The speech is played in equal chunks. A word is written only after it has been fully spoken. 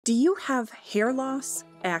Do you have hair loss,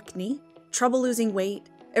 acne, trouble losing weight,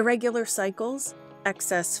 irregular cycles,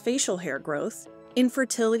 excess facial hair growth,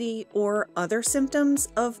 infertility, or other symptoms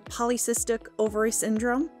of polycystic ovary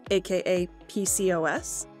syndrome, aka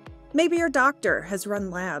PCOS? Maybe your doctor has run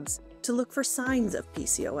labs to look for signs of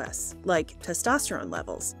PCOS, like testosterone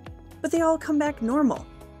levels, but they all come back normal.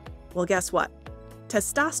 Well, guess what?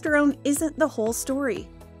 Testosterone isn't the whole story.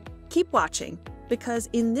 Keep watching, because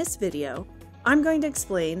in this video, I'm going to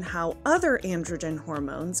explain how other androgen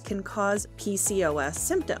hormones can cause PCOS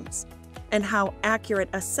symptoms, and how accurate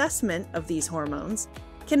assessment of these hormones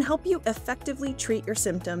can help you effectively treat your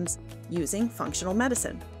symptoms using functional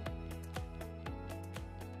medicine.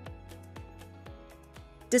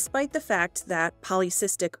 Despite the fact that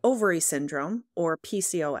polycystic ovary syndrome, or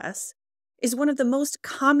PCOS, is one of the most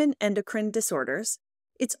common endocrine disorders,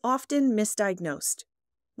 it's often misdiagnosed.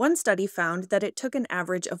 One study found that it took an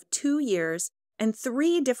average of 2 years and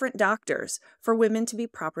 3 different doctors for women to be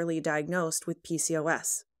properly diagnosed with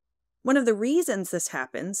PCOS. One of the reasons this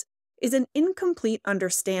happens is an incomplete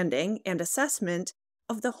understanding and assessment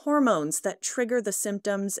of the hormones that trigger the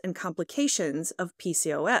symptoms and complications of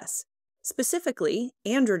PCOS, specifically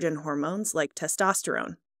androgen hormones like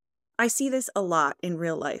testosterone. I see this a lot in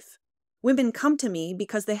real life. Women come to me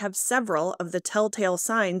because they have several of the telltale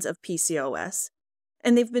signs of PCOS,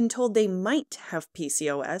 and they've been told they might have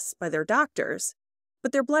PCOS by their doctors,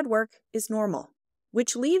 but their blood work is normal,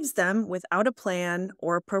 which leaves them without a plan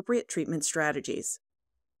or appropriate treatment strategies.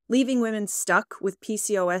 Leaving women stuck with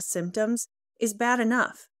PCOS symptoms is bad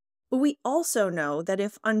enough, but we also know that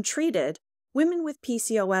if untreated, women with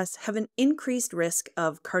PCOS have an increased risk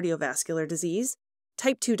of cardiovascular disease,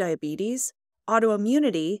 type 2 diabetes,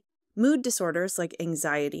 autoimmunity, mood disorders like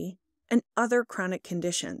anxiety, and other chronic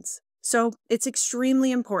conditions. So it's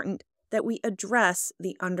extremely important that we address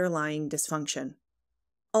the underlying dysfunction.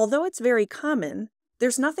 Although it's very common,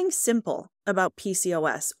 there's nothing simple about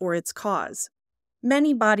PCOS or its cause.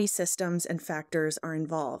 Many body systems and factors are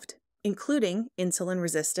involved, including insulin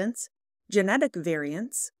resistance, genetic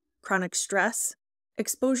variants, chronic stress,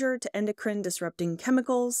 exposure to endocrine-disrupting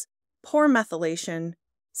chemicals, poor methylation,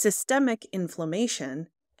 systemic inflammation,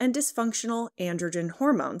 and dysfunctional androgen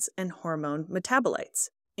hormones and hormone metabolites,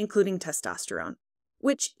 including testosterone,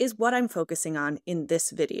 which is what I'm focusing on in this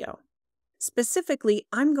video. Specifically,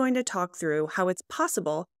 I'm going to talk through how it's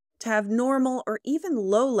possible to have normal or even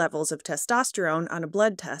low levels of testosterone on a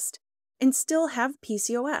blood test and still have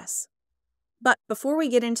PCOS. But before we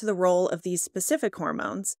get into the role of these specific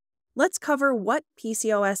hormones, let's cover what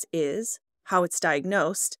PCOS is, how it's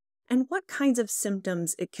diagnosed, and what kinds of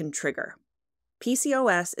symptoms it can trigger.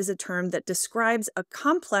 PCOS is a term that describes a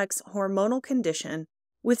complex hormonal condition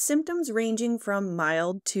with symptoms ranging from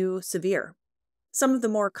mild to severe. Some of the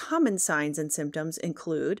more common signs and symptoms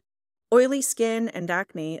include oily skin and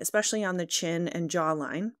acne, especially on the chin and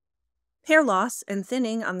jawline, hair loss and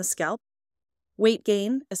thinning on the scalp, weight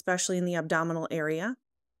gain, especially in the abdominal area,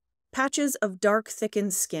 patches of dark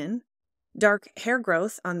thickened skin, dark hair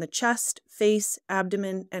growth on the chest, face,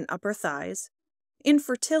 abdomen, and upper thighs,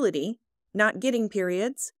 infertility, not getting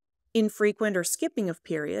periods, infrequent or skipping of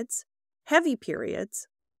periods, heavy periods,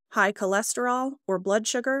 high cholesterol or blood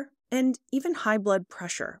sugar, and even high blood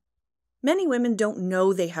pressure. Many women don't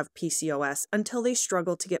know they have PCOS until they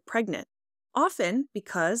struggle to get pregnant, often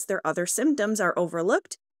because their other symptoms are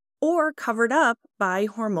overlooked or covered up by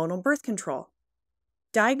hormonal birth control.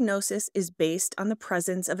 Diagnosis is based on the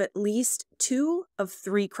presence of at least 2 of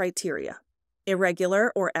 3 criteria: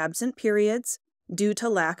 irregular or absent periods due to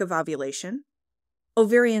lack of ovulation,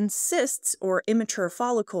 ovarian cysts or immature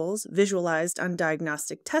follicles visualized on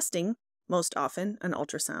diagnostic testing, most often an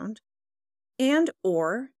ultrasound,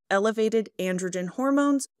 and/or elevated androgen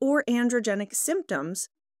hormones or androgenic symptoms,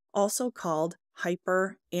 also called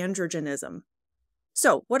hyperandrogenism.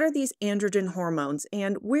 So, what are these androgen hormones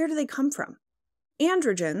and where do they come from?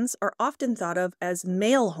 Androgens are often thought of as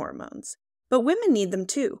male hormones, but women need them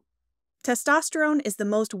too. Testosterone is the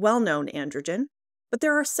most well-known androgen, but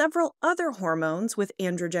there are several other hormones with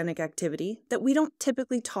androgenic activity that we don't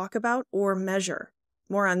typically talk about or measure.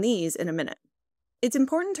 More on these in a minute. It's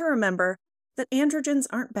important to remember that androgens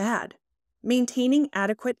aren't bad. Maintaining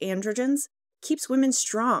adequate androgens keeps women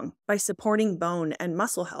strong by supporting bone and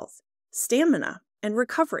muscle health, stamina, and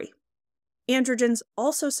recovery. Androgens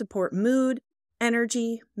also support mood,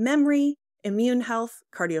 energy, memory, immune health,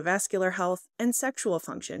 cardiovascular health, and sexual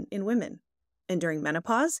function in women. And during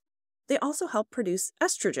menopause, they also help produce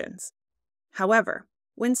estrogens. However,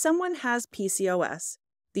 when someone has PCOS,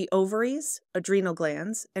 the ovaries, adrenal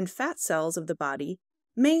glands, and fat cells of the body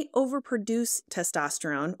may overproduce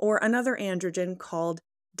testosterone or another androgen called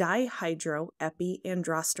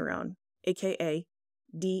dihydroepiandrosterone, aka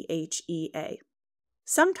DHEA.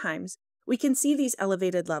 Sometimes we can see these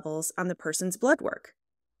elevated levels on the person's blood work,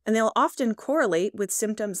 and they'll often correlate with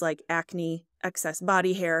symptoms like acne, excess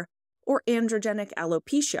body hair, or androgenic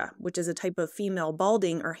alopecia, which is a type of female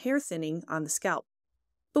balding or hair thinning on the scalp.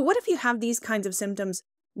 But what if you have these kinds of symptoms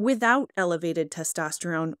without elevated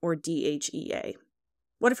testosterone or DHEA?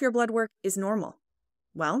 What if your blood work is normal?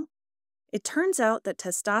 Well, it turns out that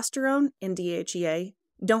testosterone and DHEA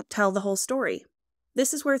don't tell the whole story.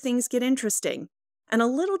 This is where things get interesting and a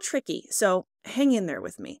little tricky, so hang in there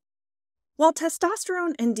with me. While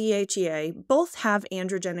testosterone and DHEA both have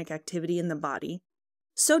androgenic activity in the body,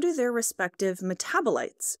 so do their respective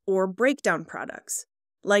metabolites or breakdown products,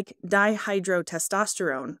 like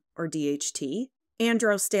dihydrotestosterone or DHT,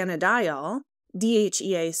 androstenediol,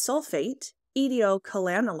 DHEA sulfate,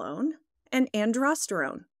 etiocalanolone, and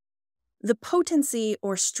androsterone. The potency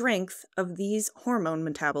or strength of these hormone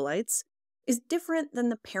metabolites is different than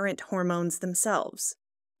the parent hormones themselves.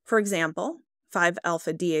 For example,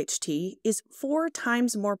 5-alpha-DHT is 4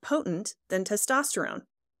 times more potent than testosterone,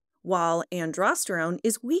 while androsterone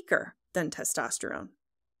is weaker than testosterone.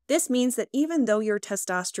 This means that even though your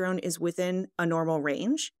testosterone is within a normal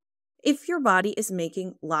range, if your body is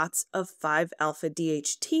making lots of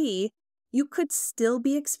 5-alpha-DHT, you could still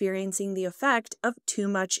be experiencing the effect of too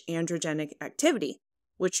much androgenic activity,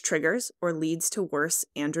 which triggers or leads to worse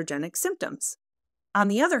androgenic symptoms. On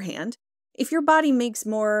the other hand, if your body makes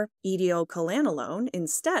more etiocalanolone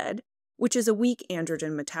instead, which is a weak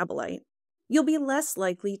androgen metabolite, you'll be less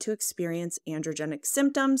likely to experience androgenic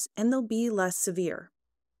symptoms and they'll be less severe.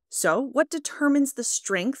 So, what determines the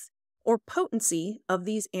strength or potency of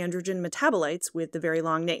these androgen metabolites with the very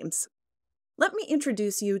long names? Let me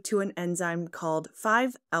introduce you to an enzyme called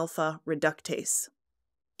 5-alpha reductase.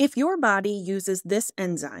 If your body uses this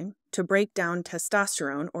enzyme to break down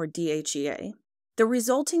testosterone or DHEA, the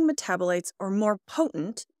resulting metabolites are more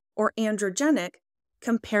potent or androgenic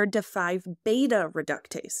compared to 5-beta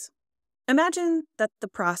reductase. Imagine that the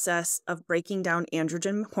process of breaking down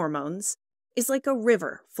androgen hormones is like a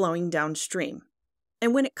river flowing downstream.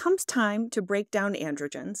 And when it comes time to break down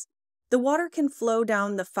androgens, the water can flow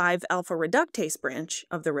down the 5-alpha reductase branch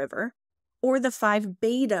of the river or the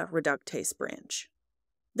 5-beta reductase branch.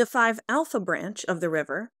 The 5-alpha branch of the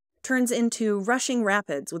river turns into rushing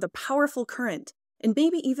rapids with a powerful current and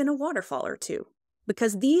maybe even a waterfall or two,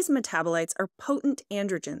 because these metabolites are potent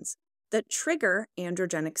androgens that trigger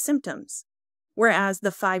androgenic symptoms, whereas the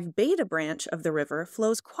 5-beta branch of the river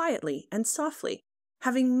flows quietly and softly,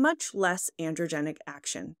 having much less androgenic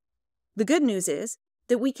action. The good news is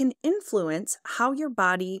that we can influence how your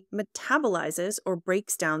body metabolizes or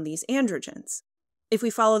breaks down these androgens. If we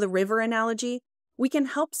follow the river analogy, we can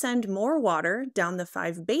help send more water down the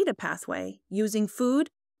 5-beta pathway using food,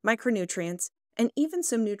 micronutrients, and even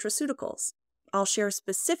some nutraceuticals. I'll share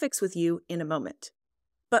specifics with you in a moment.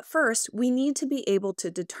 But first, we need to be able to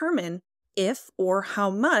determine if or how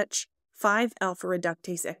much 5-alpha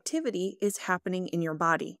reductase activity is happening in your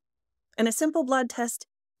body. And a simple blood test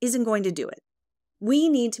isn't going to do it. We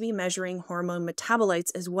need to be measuring hormone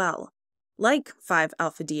metabolites as well, like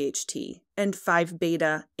 5-alpha-DHT and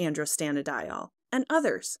 5-beta androstenediol and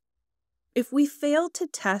others. If we fail to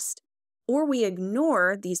test or we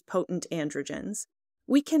ignore these potent androgens,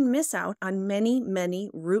 we can miss out on many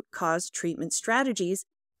root cause treatment strategies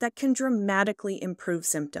that can dramatically improve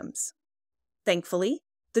symptoms. Thankfully,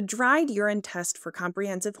 the dried urine test for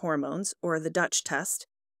comprehensive hormones, or the Dutch test,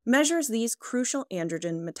 measures these crucial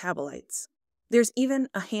androgen metabolites. There's even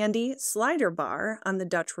a handy slider bar on the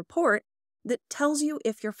Dutch report that tells you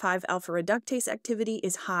if your 5-alpha reductase activity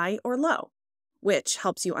is high or low, which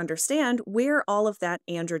helps you understand where all of that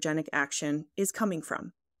androgenic action is coming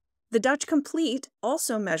from. The Dutch Complete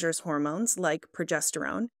also measures hormones like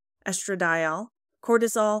progesterone, estradiol,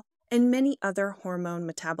 cortisol, and many other hormone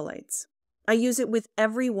metabolites. I use it with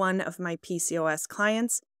every one of my PCOS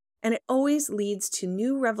clients, and it always leads to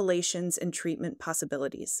new revelations and treatment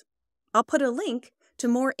possibilities. I'll put a link to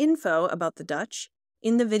more info about the Dutch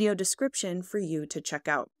in the video description for you to check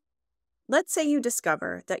out. Let's say you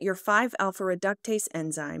discover that your 5-alpha reductase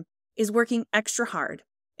enzyme is working extra hard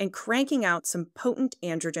and cranking out some potent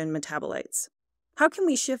androgen metabolites. How can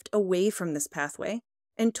we shift away from this pathway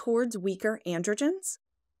and towards weaker androgens?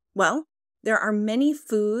 Well, there are many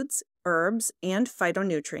foods, herbs, and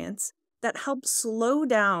phytonutrients that help slow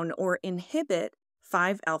down or inhibit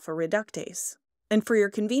 5-alpha reductase. And for your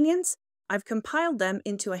convenience, I've compiled them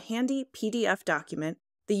into a handy PDF document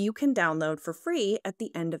that you can download for free at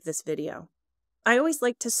the end of this video. I always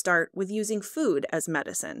like to start with using food as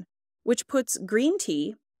medicine, which puts green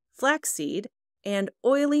tea flaxseed, and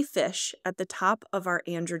oily fish at the top of our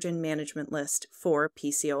androgen management list for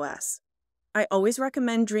PCOS. I always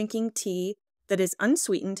recommend drinking tea that is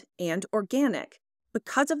unsweetened and organic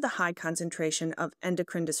because of the high concentration of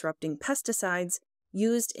endocrine-disrupting pesticides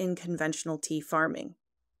used in conventional tea farming.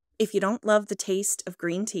 If you don't love the taste of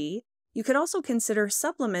green tea, you could also consider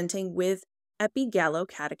supplementing with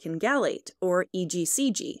epigallocatechin gallate, or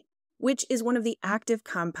EGCG, which is one of the active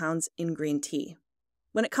compounds in green tea.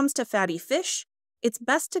 When it comes to fatty fish, it's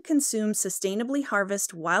best to consume sustainably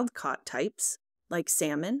harvested wild-caught types like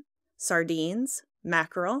salmon, sardines,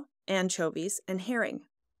 mackerel, anchovies, and herring.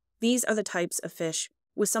 These are the types of fish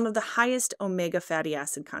with some of the highest omega fatty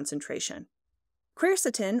acid concentration.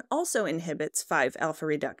 Quercetin also inhibits 5-alpha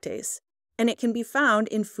reductase, and it can be found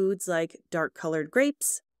in foods like dark-colored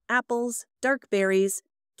grapes, apples, dark berries,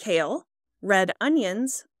 kale, red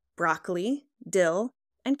onions, broccoli, dill,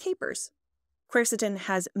 and capers. Quercetin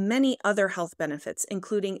has many other health benefits,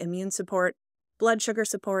 including immune support, blood sugar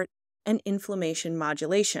support, and inflammation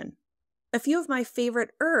modulation. A few of my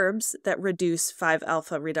favorite herbs that reduce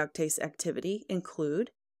 5-alpha reductase activity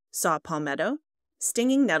include saw palmetto,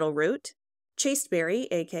 stinging nettle root, chasteberry,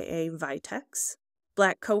 aka vitex,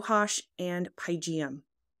 black cohosh, and pygeum.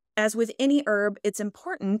 As with any herb, it's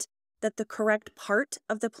important that the correct part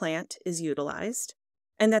of the plant is utilized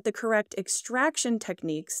and that the correct extraction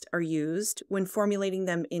techniques are used when formulating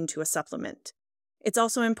them into a supplement. It's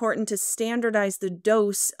also important to standardize the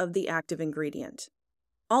dose of the active ingredient.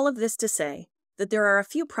 All of this to say that there are a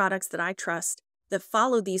few products that I trust that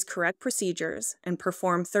follow these correct procedures and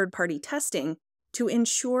perform third-party testing to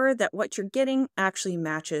ensure that what you're getting actually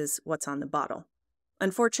matches what's on the bottle.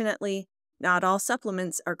 Unfortunately, not all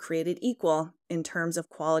supplements are created equal in terms of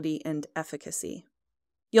quality and efficacy.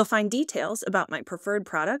 You'll find details about my preferred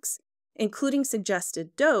products, including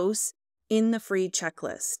suggested dose, in the free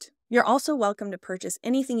checklist. You're also welcome to purchase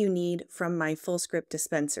anything you need from my full-script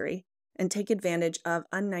dispensary and take advantage of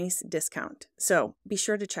a nice discount, so be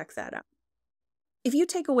sure to check that out. If you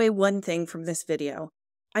take away one thing from this video,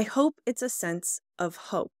 I hope it's a sense of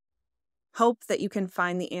hope. Hope that you can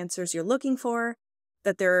find the answers you're looking for,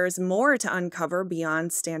 that there's more to uncover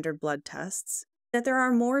beyond standard blood tests, that there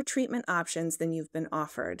are more treatment options than you've been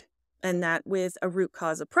offered, and that with a root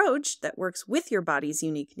cause approach that works with your body's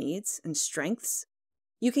unique needs and strengths,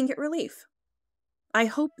 you can get relief. I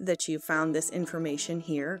hope that you found this information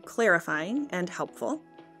here clarifying and helpful.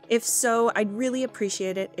 If so, I'd really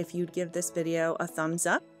appreciate it if you'd give this video a thumbs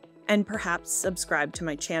up and perhaps subscribe to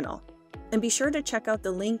my channel. And be sure to check out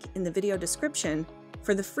the link in the video description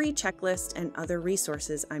for the free checklist and other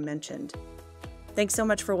resources I mentioned. Thanks so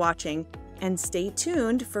much for watching, and stay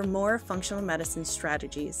tuned for more functional medicine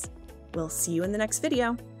strategies. We'll see you in the next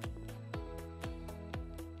video.